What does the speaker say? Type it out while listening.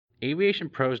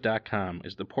AviationPros.com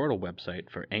is the portal website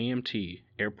for AMT,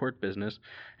 Airport Business,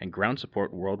 and Ground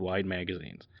Support Worldwide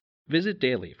magazines. Visit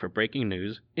daily for breaking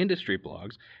news, industry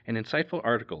blogs, and insightful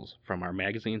articles from our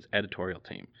magazine's editorial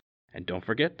team. And don't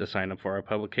forget to sign up for our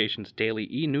publication's daily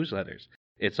e-newsletters.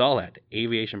 It's all at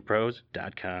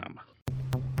AviationPros.com.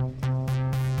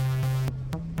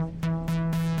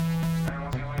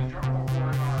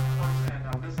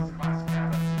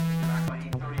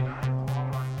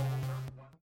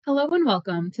 Hello and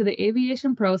welcome to the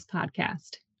Aviation Pros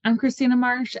podcast. I'm Christina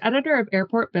Marsh, editor of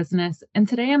Airport Business, and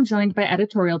today I'm joined by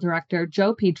editorial director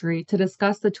Joe Petrie to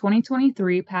discuss the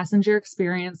 2023 Passenger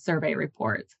Experience Survey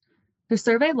Report. The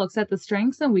survey looks at the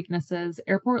strengths and weaknesses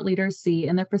airport leaders see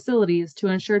in their facilities to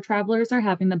ensure travelers are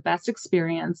having the best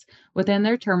experience within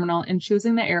their terminal and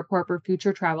choosing the airport for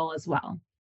future travel as well.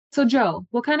 So Joe,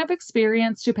 what kind of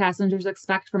experience do passengers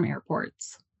expect from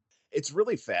airports? It's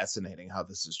really fascinating how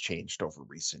this has changed over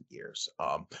recent years.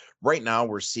 Right now,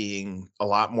 we're seeing a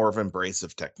lot more of embrace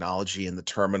of technology in the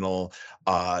terminal,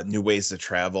 new ways to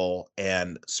travel,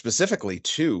 and specifically,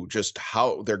 too, just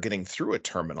how they're getting through a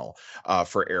terminal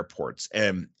for airports.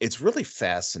 And it's really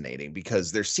fascinating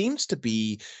because there seems to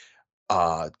be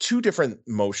two different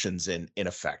motions in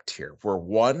effect here. Where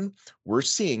one, we're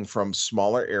seeing from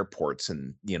smaller airports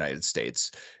in the United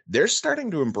States, they're starting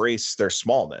to embrace their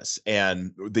smallness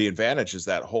and the advantages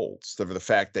that holds. The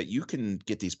fact that you can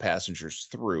get these passengers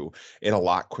through in a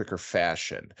lot quicker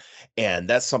fashion, and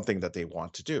that's something that they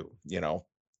want to do.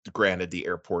 Granted, the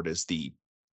airport is the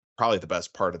probably the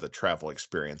best part of the travel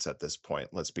experience at this point.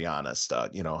 Let's be honest,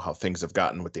 how things have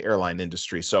gotten with the airline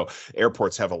industry. So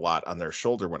airports have a lot on their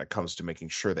shoulder when it comes to making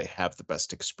sure they have the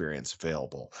best experience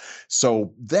available.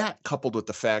 So that coupled with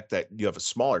the fact that you have a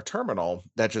smaller terminal,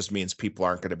 that just means people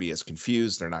aren't going to be as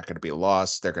confused. They're not going to be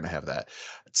lost. They're going to have that.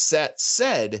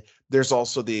 Said, there's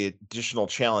also the additional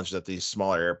challenge that these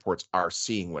smaller airports are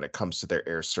seeing when it comes to their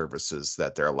air services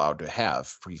that they're allowed to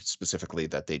have, specifically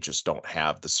that they just don't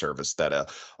have the service that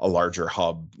a larger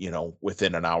hub,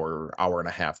 within an hour and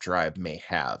a half drive may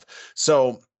have.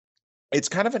 So it's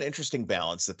kind of an interesting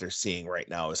balance that they're seeing right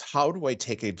now is how do I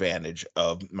take advantage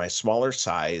of my smaller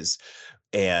size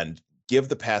and give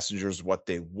the passengers what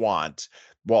they want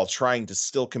while trying to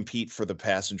still compete for the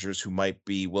passengers who might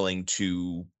be willing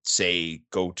to, say,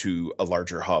 go to a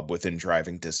larger hub within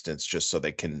driving distance just so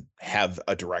they can have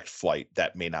a direct flight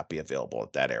that may not be available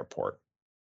at that airport.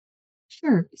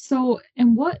 Sure. So,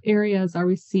 in what areas are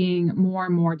we seeing more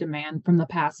and more demand from the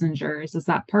passengers? Is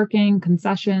that parking,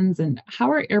 concessions, and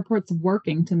how are airports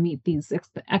working to meet these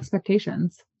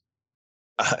expectations?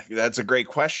 That's a great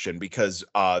question because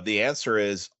the answer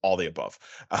is all the above.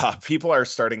 People are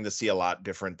starting to see a lot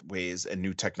different ways and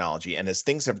new technology, and as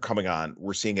things have coming on,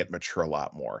 we're seeing it mature a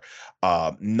lot more.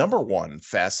 Number one,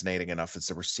 fascinating enough as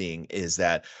that we're seeing is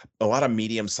that a lot of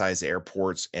medium-sized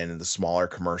airports and the smaller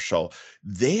commercial,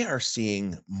 they are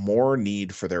seeing more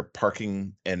need for their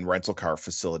parking and rental car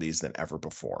facilities than ever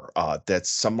before.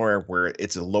 That's somewhere where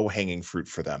it's a low-hanging fruit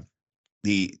for them.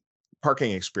 The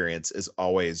parking experience is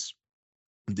always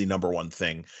the number one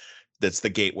thing that's the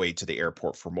gateway to the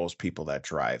airport for most people that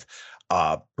drive.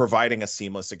 Providing a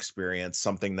seamless experience,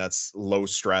 something that's low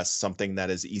stress, something that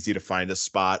is easy to find a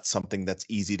spot, something that's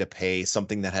easy to pay,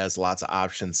 something that has lots of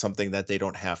options, something that they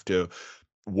don't have to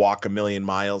walk a million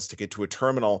miles to get to a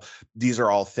terminal. These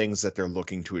are all things that they're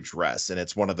looking to address, and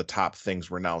it's one of the top things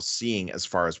we're now seeing as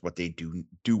far as what they do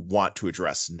want to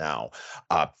address now,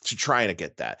 to try and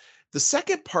get that. The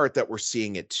second part that we're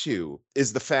seeing it too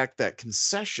is the fact that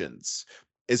concessions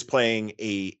is playing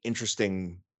a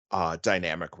interesting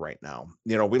dynamic right now.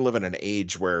 We live in an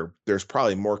age where there's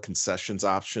probably more concessions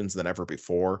options than ever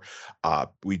before.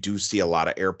 We do see a lot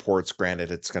of airports. Granted,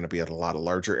 it's going to be at a lot of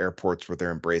larger airports where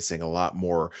they're embracing a lot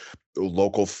more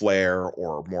local flair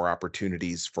or more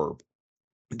opportunities for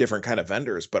different kind of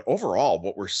vendors. But overall,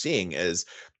 what we're seeing is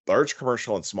large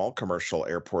commercial and small commercial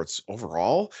airports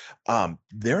overall,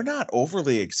 they're not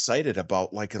overly excited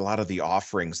about like a lot of the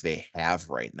offerings they have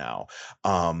right now.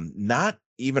 Not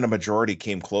even a majority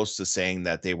came close to saying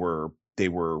that they were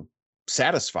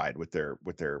satisfied with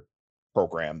their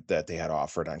program that they had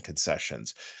offered on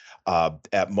concessions.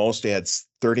 At most, they had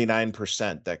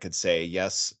 39% that could say,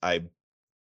 yes, I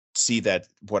see that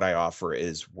what I offer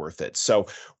is worth it. So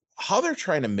how they're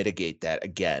trying to mitigate that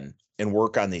again and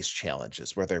work on these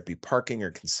challenges, whether it be parking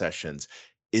or concessions,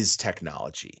 is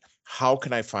technology. How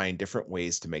can I find different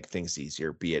ways to make things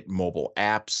easier, be it mobile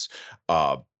apps,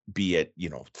 uh, be it,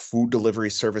 food delivery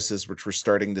services, which we're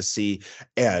starting to see,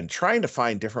 and trying to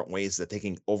find different ways that they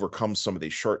can overcome some of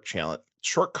these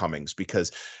shortcomings,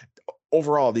 because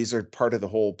overall, these are part of the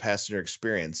whole passenger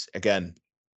experience. Again,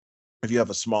 If you have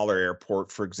a smaller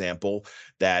airport, for example,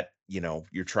 that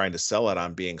you're trying to sell it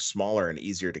on being smaller and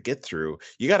easier to get through,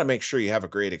 you got to make sure you have a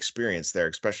great experience there,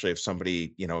 especially if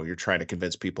somebody, you're trying to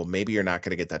convince people maybe you're not going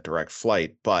to get that direct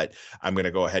flight, but I'm going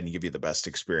to go ahead and give you the best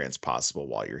experience possible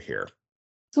while you're here.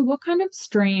 So, what kind of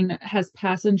strain has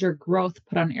passenger growth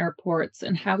put on airports,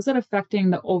 and how is it affecting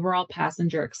the overall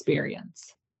passenger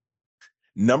experience?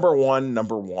 Number one,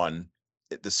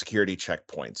 the security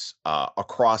checkpoints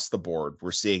across the board.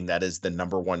 We're seeing that is the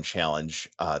number one challenge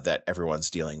that everyone's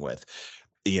dealing with.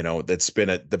 That's been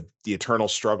the eternal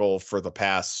struggle for the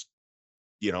past,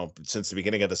 since the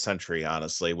beginning of the century,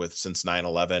 honestly, with since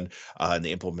 9/11 and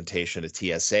the implementation of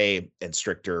TSA and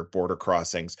stricter border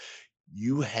crossings.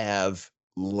 You have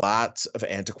lots of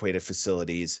antiquated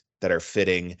facilities that are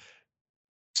fitting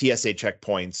TSA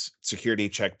checkpoints, security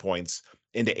checkpoints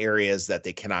into areas that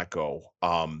they cannot go,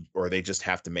 or they just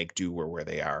have to make do where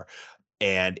they are.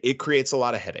 And it creates a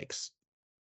lot of headaches.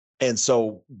 And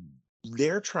so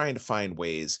they're trying to find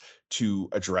ways to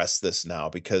address this now,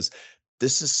 because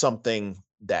this is something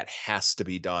that has to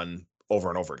be done over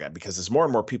and over again, because as more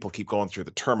and more people keep going through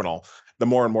the terminal, the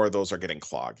more and more of those are getting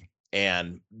clogged.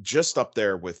 And just up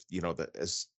there with,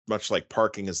 as much like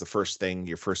parking is the first thing,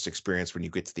 your first experience when you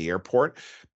get to the airport,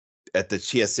 at the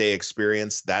TSA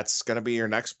experience, that's going to be your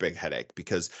next big headache,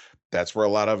 because that's where a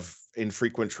lot of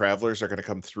infrequent travelers are going to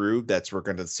come through. That's where we're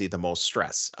going to see the most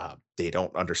stress. They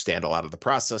don't understand a lot of the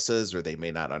processes, or they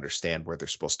may not understand where they're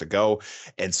supposed to go.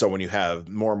 And so when you have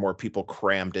more and more people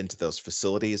crammed into those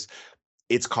facilities,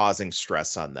 it's causing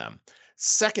stress on them.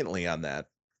 Secondly, on that,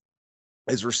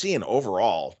 is we're seeing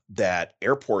overall that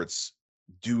airports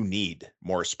do need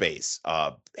more space,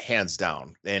 hands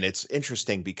down. And it's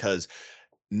interesting because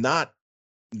not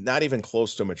not even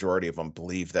close to a majority of them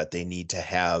believe that they need to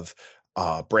have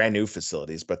brand new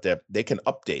facilities, but that they can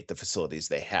update the facilities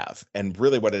they have. And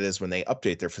really, what it is when they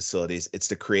update their facilities, it's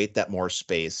to create that more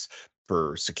space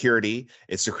for security.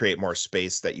 It's to create more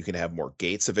space that you can have more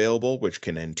gates available, which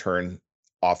can in turn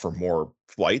offer more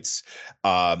flights,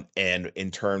 and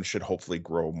in turn should hopefully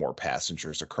grow more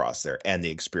passengers across there and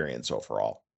the experience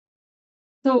overall.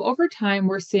 So, over time,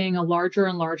 we're seeing a larger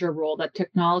and larger role that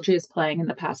technology is playing in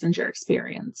the passenger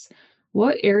experience.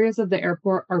 What areas of the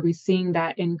airport are we seeing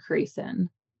that increase in?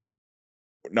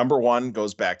 Number one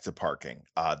goes back to parking.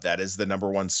 That is the number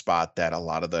one spot that a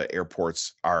lot of the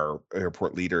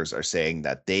airport leaders are saying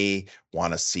that they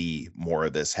want to see more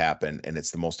of this happen, and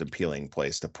it's the most appealing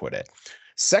place to put it.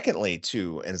 Secondly,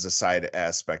 too, and as a side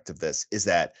aspect of this, is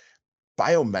that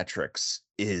biometrics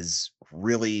is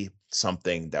really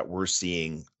something that we're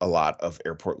seeing a lot of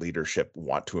airport leadership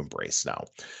want to embrace now.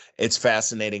 It's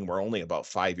fascinating. We're only about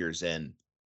 5 years in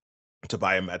to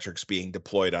biometrics being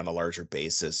deployed on a larger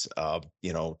basis.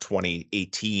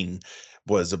 2018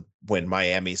 was when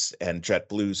and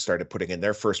JetBlue started putting in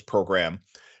their first program.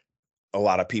 A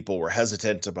lot of people were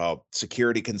hesitant about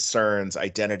security concerns,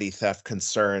 identity theft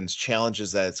concerns,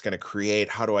 challenges that it's going to create.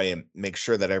 How do I make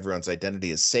sure that everyone's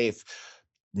identity is safe?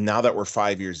 Now that we're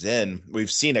 5 years in,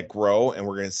 we've seen it grow, and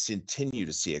we're going to continue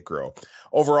to see it grow.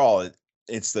 Overall,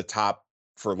 it's the top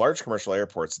for large commercial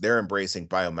airports. They're embracing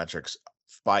biometrics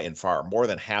by and far. More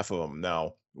than half of them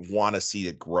now want to see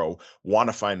it grow, want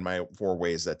to find more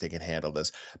ways that they can handle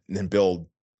this and build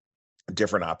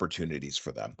different opportunities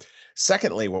for them.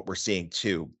 Secondly, what we're seeing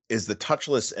too is the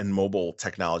touchless and mobile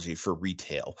technology for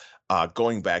retail.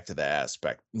 Going back to that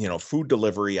aspect, food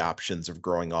delivery options of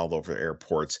growing all over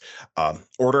airports,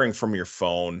 ordering from your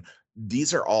phone.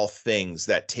 These are all things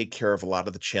that take care of a lot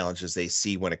of the challenges they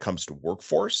see when it comes to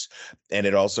workforce. And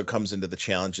it also comes into the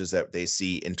challenges that they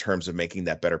see in terms of making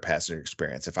that better passenger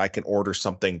experience. If I can order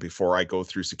something before I go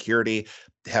through security,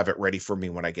 have it ready for me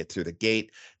when I get through the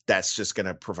gate, that's just going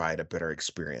to provide a better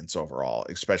experience overall,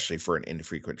 especially for an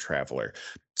infrequent traveler.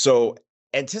 So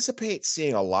anticipate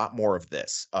seeing a lot more of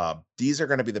this. These are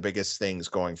going to be the biggest things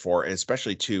going forward, and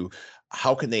especially to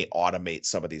how can they automate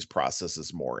some of these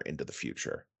processes more into the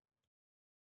future.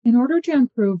 In order to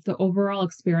improve the overall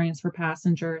experience for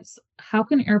passengers, how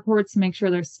can airports make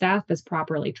sure their staff is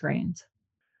properly trained?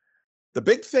 The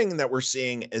big thing that we're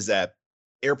seeing is that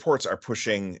airports are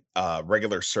pushing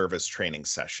regular service training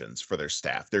sessions for their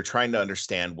staff. They're trying to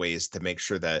understand ways to make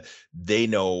sure that they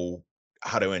know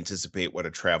how to anticipate what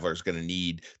a traveler is going to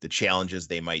need, the challenges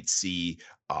they might see,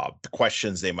 the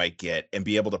questions they might get, and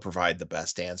be able to provide the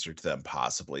best answer to them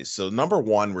possibly. So, number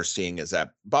one, we're seeing is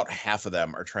that about half of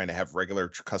them are trying to have regular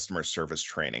customer service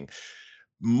training.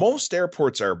 Most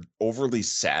airports are overly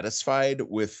satisfied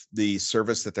with the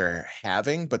service that they're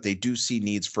having, but they do see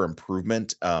needs for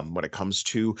improvement when it comes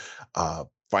to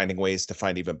finding ways to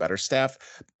find even better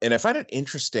staff. And I find it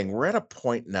interesting. We're at a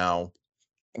point now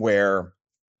where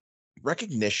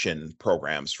recognition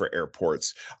programs for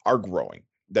airports are growing,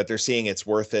 that they're seeing it's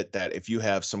worth it, that if you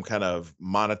have some kind of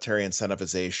monetary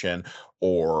incentivization,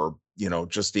 or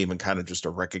just even kind of just a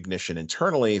recognition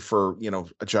internally for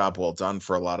a job well done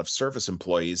for a lot of service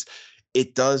employees,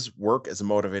 it does work as a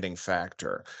motivating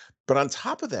factor. But on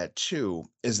top of that too,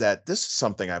 is that this is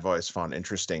something I've always found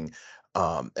interesting,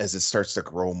 as it starts to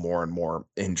grow more and more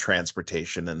in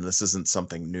transportation. And this isn't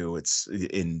something new, it's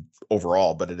in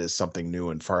overall, but it is something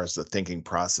new as far as the thinking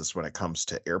process when it comes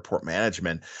to airport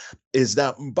management, is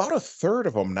that about a third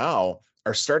of them now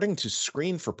are starting to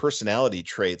screen for personality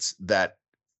traits that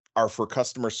are for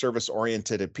customer service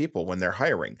oriented people when they're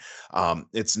hiring.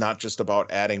 It's not just about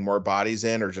adding more bodies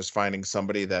in, or just finding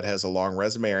somebody that has a long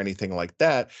resume or anything like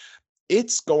that.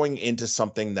 It's going into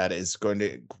something that is going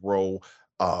to grow,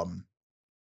 um,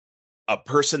 a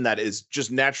person that is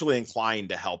just naturally inclined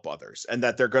to help others, and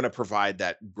that they're going to provide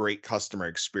that great customer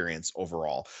experience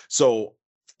overall. So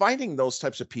finding those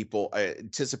types of people, I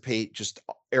anticipate, just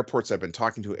airports I've been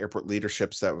talking to, airport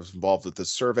leaderships that was involved with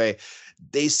this survey,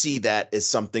 they see that as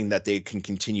something that they can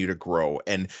continue to grow.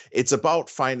 And it's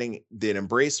about finding the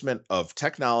embracement of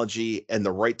technology and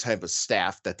the right type of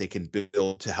staff that they can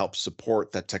build to help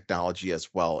support that technology as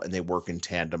well. And they work in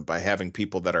tandem by having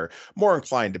people that are more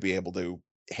inclined to be able to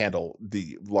handle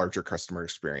the larger customer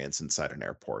experience inside an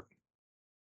airport.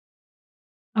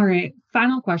 All right,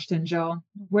 final question, Joe.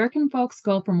 Where can folks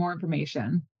go for more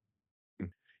information?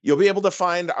 You'll be able to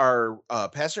find our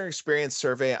passenger experience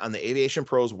survey on the Aviation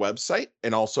Pros website.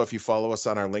 And also, if you follow us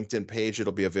on our LinkedIn page,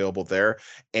 it'll be available there.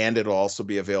 And it'll also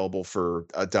be available for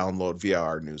a download via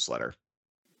our newsletter.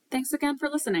 Thanks again for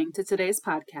listening to today's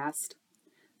podcast.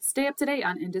 Stay up to date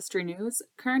on industry news,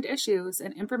 current issues,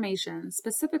 and information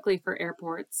specifically for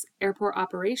airports, airport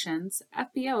operations,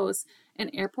 FBOs, and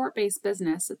airport-based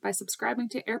business by subscribing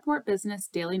to Airport Business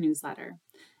Daily Newsletter.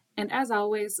 And as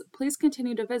always, please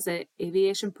continue to visit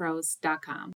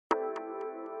aviationpros.com.